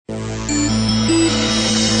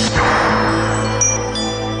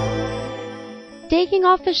taking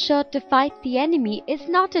off his shirt to fight the enemy is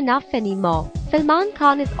not enough anymore. Salman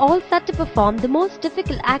Khan is all set to perform the most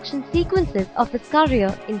difficult action sequences of his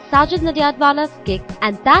career in Sajid Nadiadwala's Kick,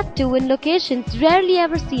 and that too in locations rarely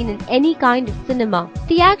ever seen in any kind of cinema.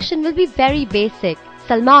 The action will be very basic.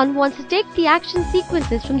 Salman wants to take the action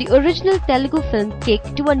sequences from the original Telugu film Kick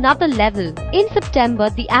to another level. In September,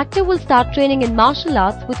 the actor will start training in martial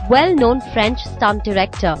arts with well-known French stunt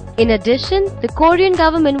director. In addition, the Korean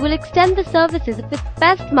government will extend the services of its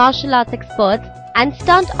best martial arts experts and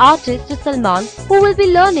stunt artists to Salman, who will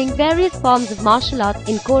be learning various forms of martial arts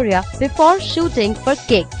in Korea before shooting for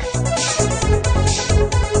Kick.